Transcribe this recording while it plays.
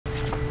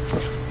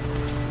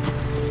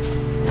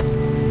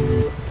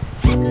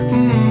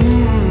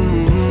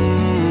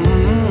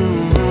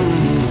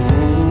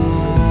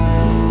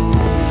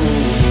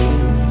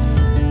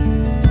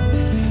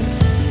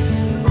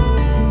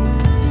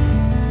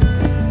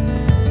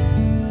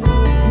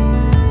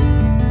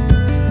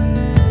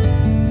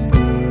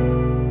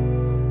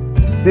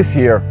This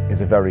year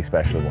is a very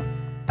special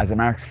one, as it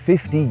marks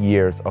 50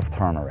 years of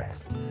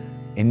Therm-a-Rest.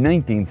 In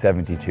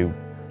 1972,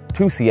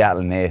 two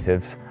Seattle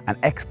natives and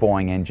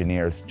ex-Boeing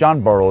engineers, John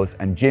Burroughs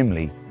and Jim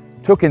Lee,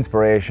 took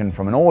inspiration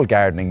from an old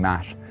gardening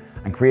mat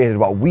and created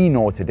what we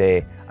know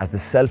today as the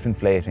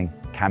self-inflating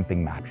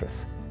camping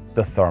mattress,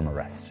 the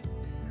Therm-a-Rest.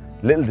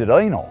 Little did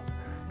I know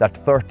that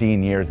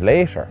 13 years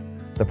later,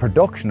 the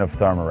production of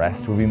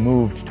Therm-a-Rest would be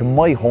moved to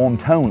my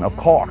hometown of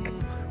Cork,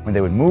 when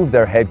they would move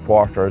their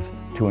headquarters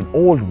to an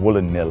old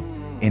woolen mill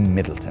in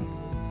Midleton.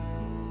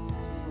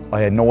 I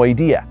had no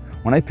idea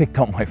when I picked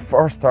up my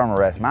first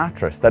Therm-a-Rest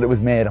mattress that it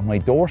was made on my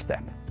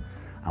doorstep.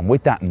 And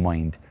with that in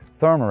mind,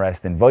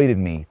 Therm-a-Rest invited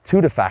me to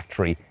the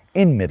factory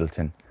in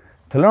Midleton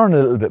to learn a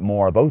little bit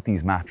more about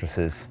these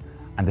mattresses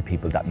and the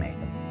people that made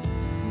them.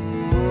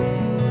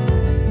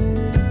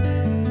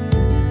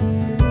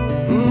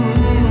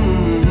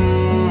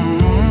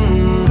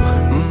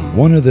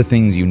 One of the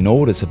things you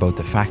notice about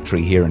the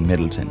factory here in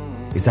Midleton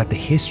is that the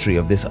history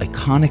of this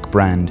iconic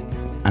brand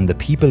and the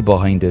people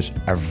behind it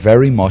are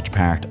very much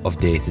part of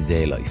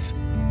day-to-day life.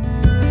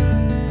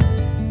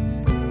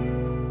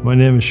 My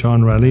name is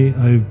Sean Raleigh.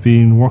 I've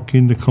been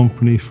working the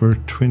company for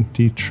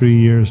 23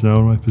 years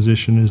now. My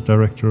position is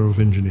Director of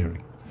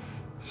Engineering.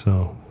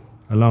 So,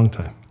 a long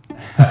time.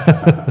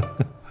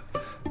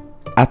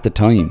 At the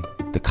time,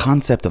 the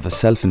concept of a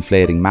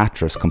self-inflating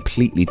mattress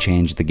completely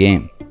changed the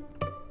game.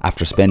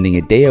 After spending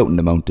a day out in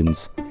the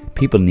mountains,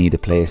 people need a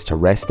place to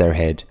rest their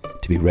head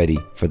to be ready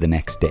for the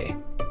next day.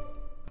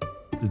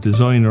 The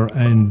designer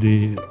and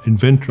the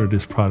inventor of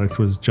this product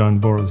was John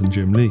Burroughs and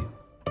Jim Lee.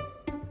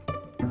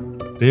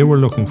 They were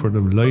looking for the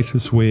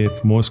lightest weight,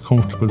 most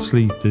comfortable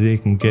sleep that they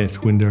can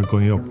get when they're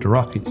going up the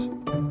Rockies.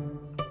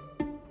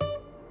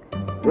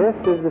 This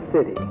is the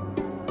city,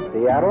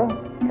 Seattle,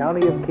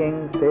 County of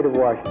Kings, State of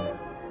Washington,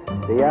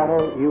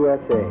 Seattle,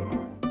 USA.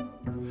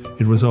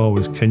 It was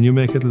always, can you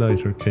make it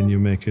lighter? Can you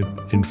make it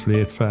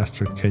inflate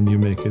faster? Can you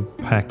make it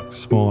pack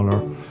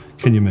smaller?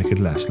 Can you make it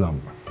last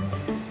longer?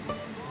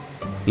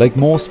 Like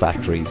most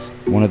factories,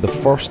 one of the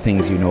first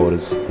things you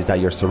notice is that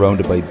you're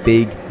surrounded by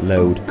big,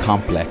 loud,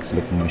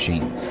 complex-looking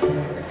machines,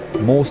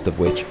 most of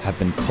which have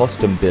been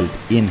custom built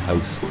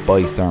in-house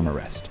by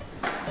Therm-a-Rest.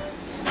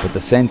 But the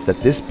sense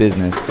that this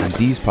business and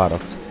these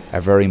products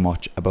are very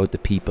much about the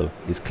people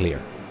is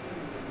clear.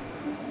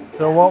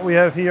 So what we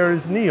have here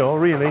is Neo,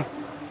 really.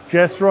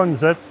 Jess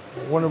runs it,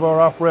 one of our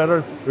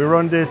operators. We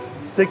run this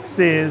 6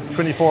 days,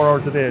 24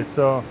 hours a day.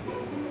 So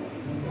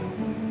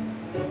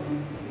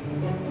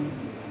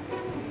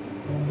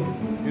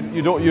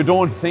You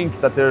don't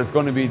think that there's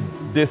going to be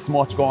this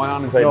much going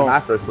on inside the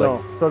mattress?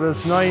 No. So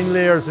there's 9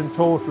 layers in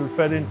total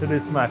fed into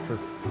this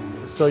mattress.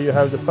 So you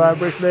have the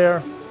fabric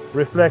layer,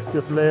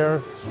 reflective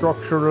layer,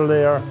 structural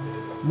layer,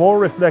 more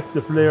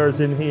reflective layers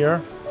in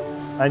here,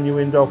 and you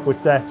end up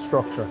with that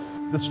structure.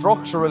 The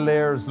structural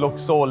layers look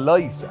so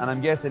light, and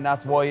I'm guessing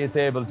that's why it's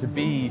able to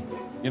be,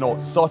 you know,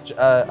 such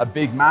a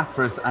big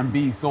mattress and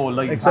be so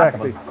light.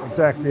 Exactly.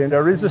 And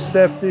there is a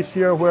step this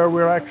year where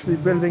we're actually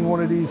building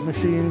one of these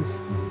machines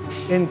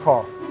in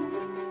Cork.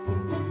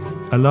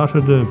 A lot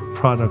of the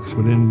products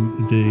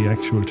within the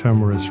actual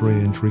Therm-a-Rest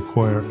range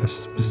require a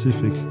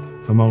specific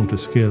amount of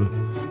skill,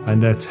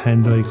 and that's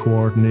hand-eye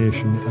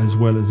coordination as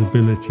well as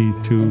ability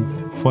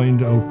to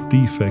find out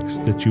defects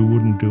that you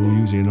wouldn't do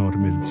using an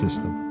automated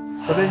system.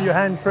 So then you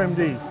hand trim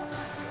these.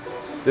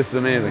 This is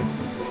amazing.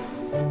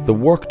 The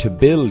work to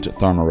build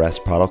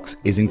Therm-a-Rest products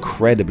is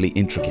incredibly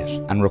intricate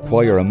and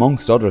require,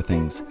 amongst other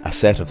things, a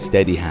set of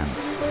steady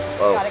hands.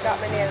 Oh. I got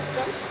my nails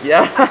done.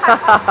 Yeah.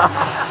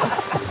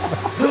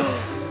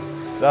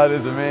 That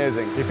is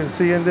amazing. You can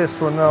see in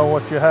this one now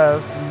what you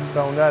have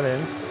down that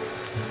end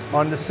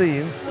on the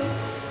seam.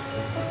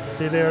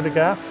 See there the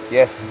gap?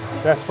 Yes.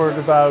 That's where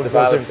the valve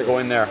goes to go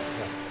in there.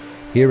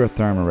 Here at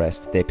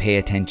Therm-a-Rest, they pay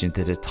attention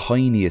to the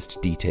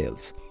tiniest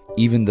details.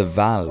 Even the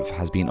valve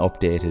has been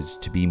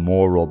updated to be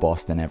more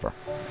robust than ever.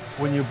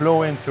 When you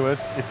blow into it,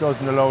 it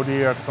doesn't allow the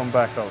air to come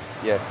back out.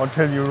 Yes.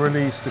 Until you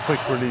release the quick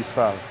release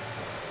valve.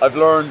 I've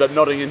learned that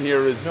nothing in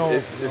here is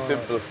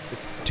simple.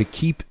 To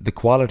keep the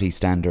quality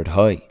standard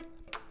high,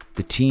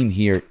 the team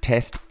here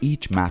test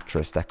each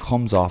mattress that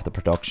comes off the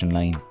production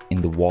line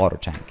in the water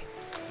tank.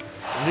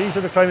 And these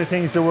are the kind of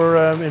things that were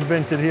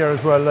invented here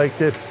as well, like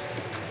this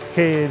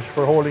cage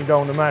for holding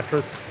down the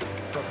mattress.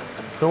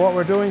 So what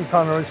we're doing,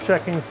 Conor, is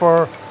checking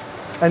for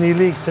any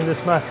leaks in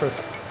this mattress,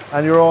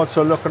 and you're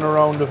also looking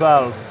around the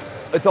valve.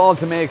 It's all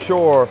to make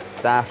sure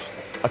that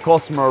a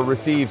customer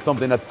receives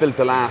something that's built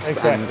to last.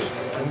 Exactly.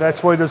 And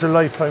that's why there's a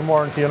lifetime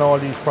warranty on all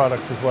these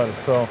products as well.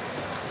 So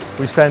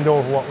we stand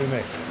over what we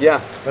make.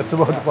 Yeah. That's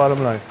about the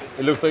bottom line.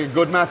 It looks like a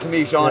good mat to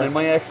me, Sean, in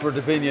my expert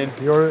opinion.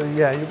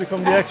 You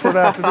become the expert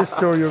after this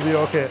tour, you'll be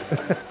okay.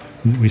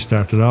 We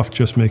started off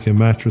just making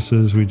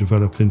mattresses. We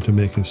developed into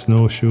making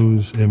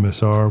snowshoes,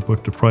 MSR,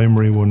 but the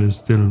primary one is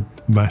still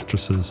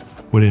mattresses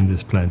within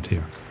this plant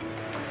here.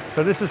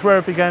 So this is where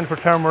it began for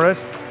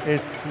Therm-a-Rest.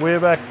 It's way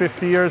back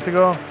 50 years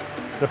ago.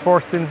 The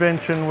first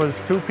invention was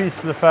 2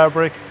 pieces of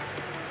fabric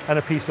and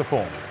a piece of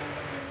foam.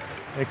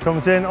 It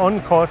comes in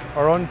uncut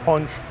or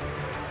unpunched,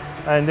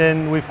 and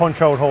then we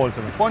punch out holes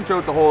in it. Punch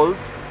out the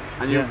holes,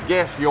 and you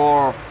get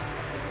your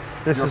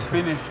finished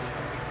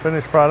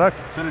product.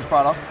 Finished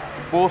product.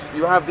 But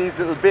you have these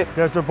little bits.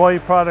 There's a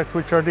byproduct,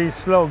 which are these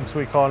slugs,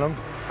 we call them.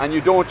 And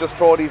you don't just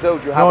throw these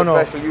out, you have a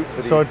special use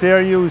for these. So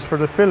they're used for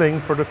the filling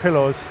for the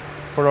pillows,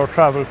 for our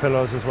travel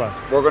pillows as well.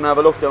 We're going to have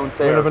a look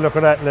downstairs. We'll have a look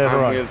at that later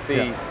on. And we'll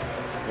see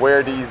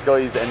where these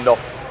guys end up.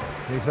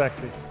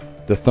 Exactly.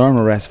 The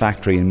Therm-a-Rest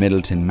factory in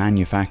Midleton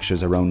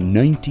manufactures around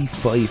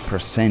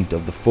 95%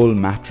 of the full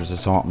mattress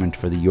assortment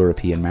for the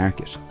European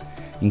market,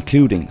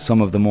 including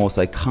some of the most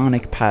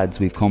iconic pads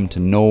we've come to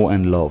know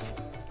and love,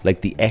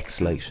 like the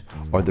X-Lite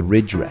or the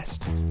Ridge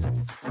Rest.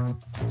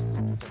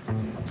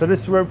 So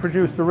this is where we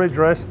produce the Ridge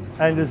Rest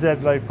and the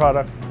Z-Lite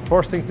product.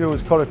 First thing to do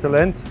is cut it to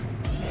length.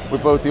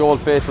 With both the old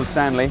faithful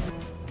Stanley.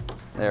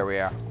 There we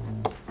are.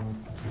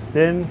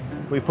 Then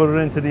we put it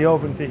into the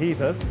oven to heat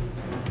it.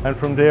 And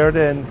from there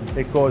then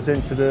it goes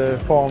into the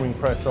forming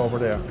press over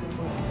there.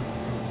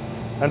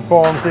 And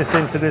forms this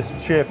into this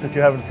shape that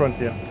you have in front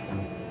of you.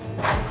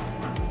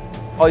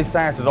 I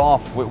started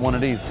off with one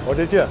of these. Oh,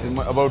 did you?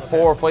 About 4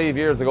 or 5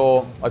 years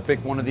ago, I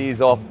picked one of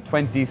these up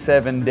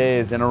 27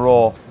 days in a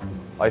row.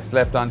 I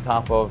slept on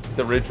top of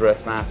the Ridge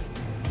Rest mat.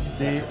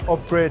 The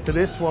upgrade to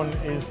this one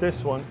is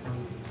this one.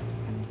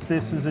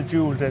 This is a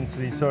dual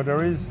density, so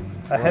there is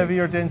a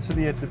heavier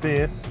density at the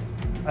base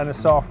and a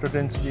softer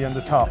density on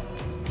the top.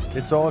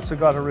 It's also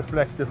got a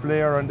reflective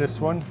layer on this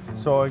one,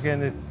 so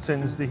again it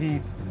sends the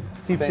heat,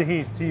 keeps the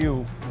heat to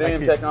you.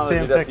 Same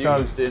technology that's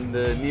used in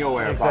the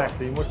NeoAir box.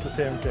 Exactly, much the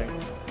same thing.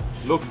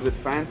 Looks a bit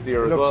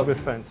fancier as well. Looks a bit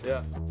fancy.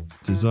 Yeah.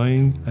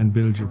 Design and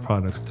build your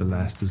products to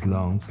last as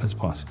long as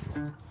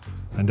possible.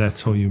 And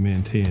that's how you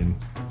maintain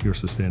your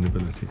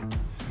sustainability.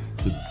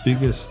 The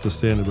biggest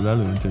sustainable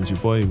element is you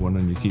buy one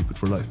and you keep it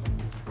for life.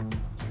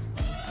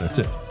 That's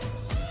it.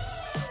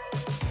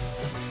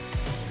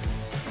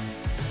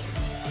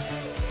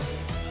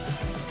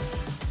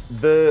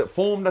 The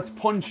foam that's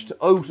punched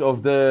out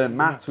of the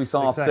mats we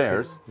saw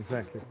upstairs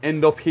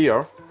end up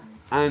here,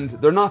 and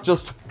they're not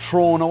just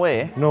thrown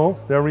away. No,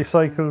 they're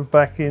recycled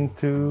back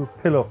into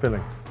pillow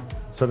filling.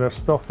 So they're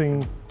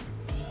stuffing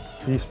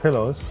these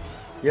pillows.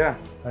 Yeah.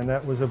 And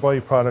that was a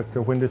byproduct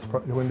of when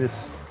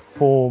this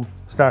foam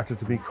started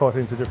to be cut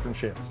into different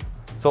shapes.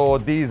 So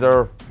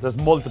there's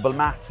multiple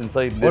mats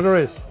inside this.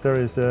 Oh, there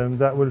is.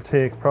 That will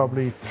take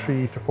probably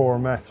 3 to 4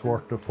 mats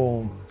worth of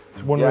foam.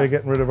 It's one way of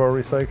getting rid of our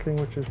recycling,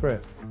 which is great.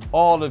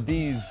 All of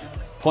these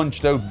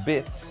punched out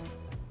bits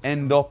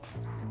end up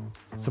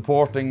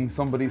supporting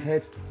somebody's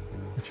head.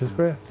 Which is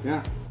great.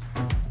 Yeah.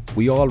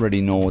 We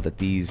already know that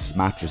these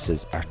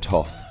mattresses are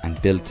tough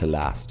and built to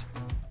last,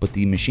 but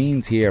the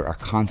machines here are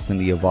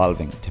constantly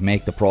evolving to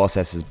make the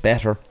processes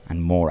better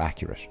and more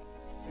accurate.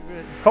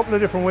 A couple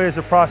of different ways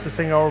of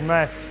processing our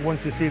mats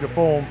once you see the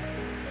foam.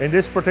 In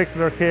this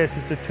particular case,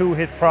 it's a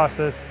 2-hit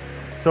process.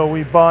 So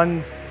we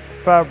bond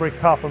fabric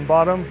top and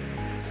bottom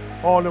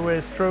all the way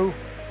through.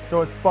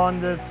 So it's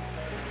bonded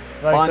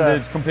like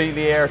that.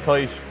 Completely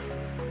airtight.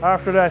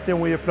 After that, then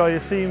we apply a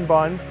seam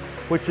bond,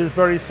 which is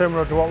very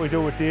similar to what we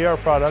do with the air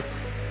products.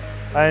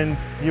 And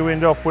you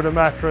end up with a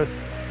mattress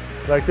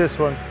like this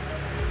one,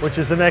 which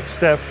is the next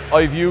step.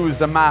 I've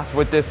used a mat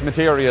with this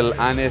material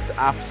and it's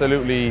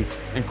absolutely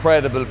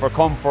incredible for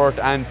comfort,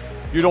 and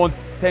you don't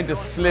tend to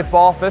slip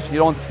off it, you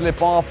don't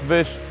slip off of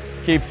it,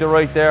 keeps you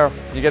right there,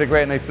 you get a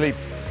great night's sleep.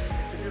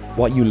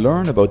 What you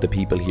learn about the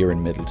people here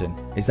in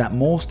Midleton is that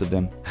most of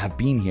them have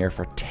been here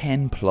for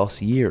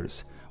 10+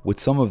 years, with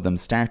some of them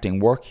starting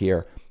work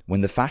here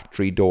when the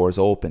factory doors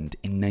opened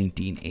in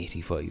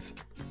 1985.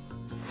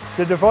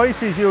 The device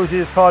he's using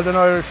is called an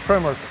Irish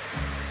trimmer,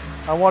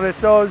 and what it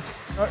does,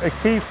 it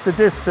keeps the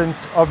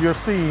distance of your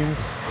seam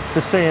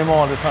the same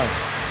all the time.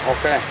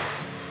 Okay,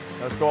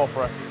 let's go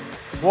for it.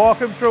 Walk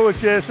him through it,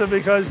 Jason,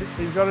 because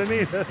he's going to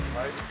need it.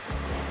 Right.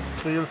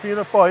 So you'll feel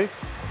it bite,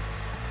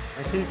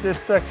 and keep this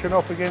section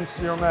up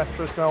against your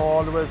mattress now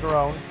all the way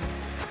around,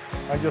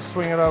 and just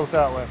swing it out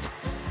that way.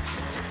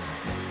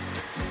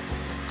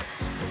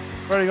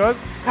 Very good.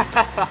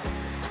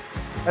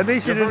 At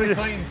least you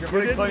didn't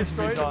destroy the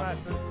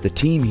mattress. The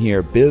team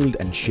here build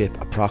and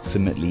ship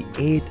approximately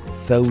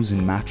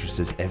 8,000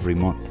 mattresses every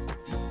month,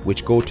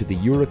 which go to the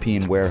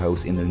European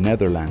warehouse in the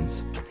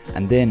Netherlands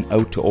and then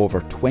out to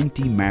over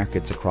 20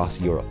 markets across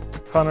Europe.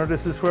 Conor,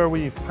 this is where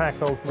we pack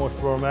out most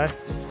of our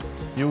mats.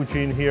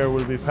 Eugene here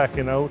will be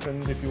packing out,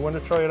 and if you want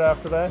to try it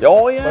after that.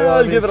 Oh yeah,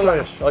 I'll give it a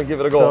lash. I'll give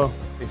it a go.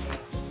 So,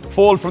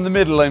 fold from the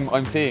middle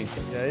I'm seeing.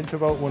 Yeah, into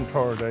about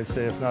 1/3 I'd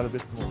say, if not a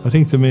bit more. I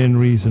think the main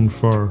reason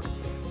for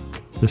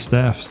the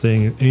staff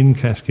staying in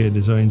Cascade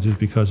Designs is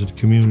because of the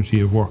community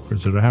of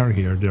workers that are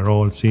here. They're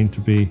all seen to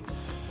be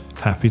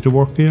happy to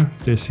work here.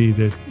 They see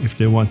that if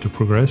they want to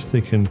progress,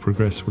 they can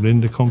progress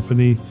within the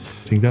company.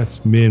 I think that's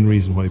the main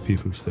reason why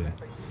people stay.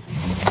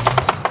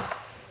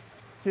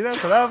 See,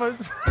 that's what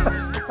happens.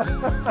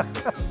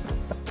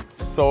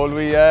 So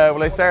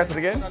will I start it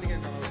again?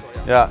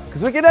 Yeah,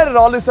 because we can edit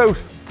all this out.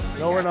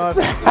 No, we're not.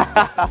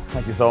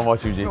 Thank you so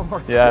much, Eugene.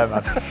 No, yeah,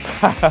 man.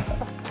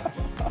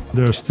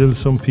 There are still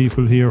some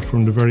people here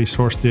from the very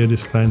first day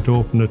this plant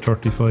opened at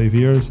 35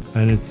 years,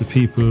 and it's the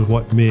people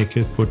what make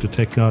it, but the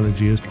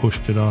technology has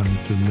pushed it on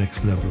to the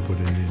next level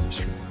within the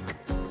industry.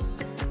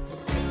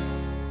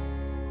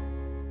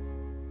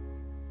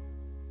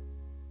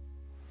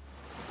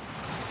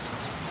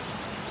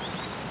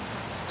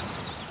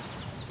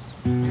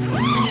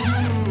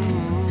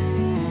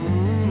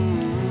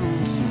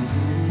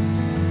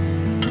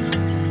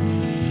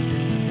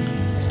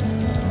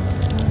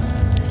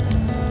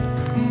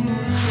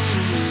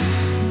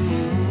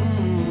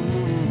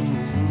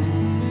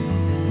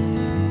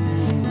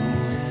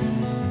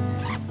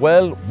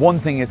 Well, one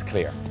thing is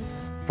clear.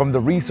 From the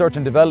research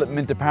and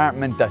development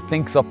department that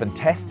thinks up and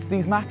tests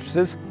these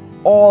mattresses,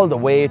 all the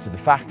way to the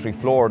factory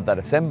floor that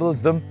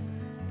assembles them,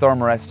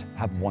 Therm-a-Rest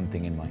have one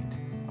thing in mind: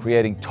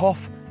 creating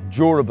tough,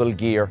 durable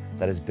gear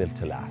that is built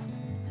to last.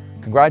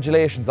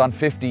 Congratulations on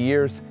 50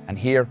 years, and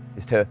here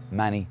is to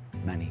many,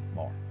 many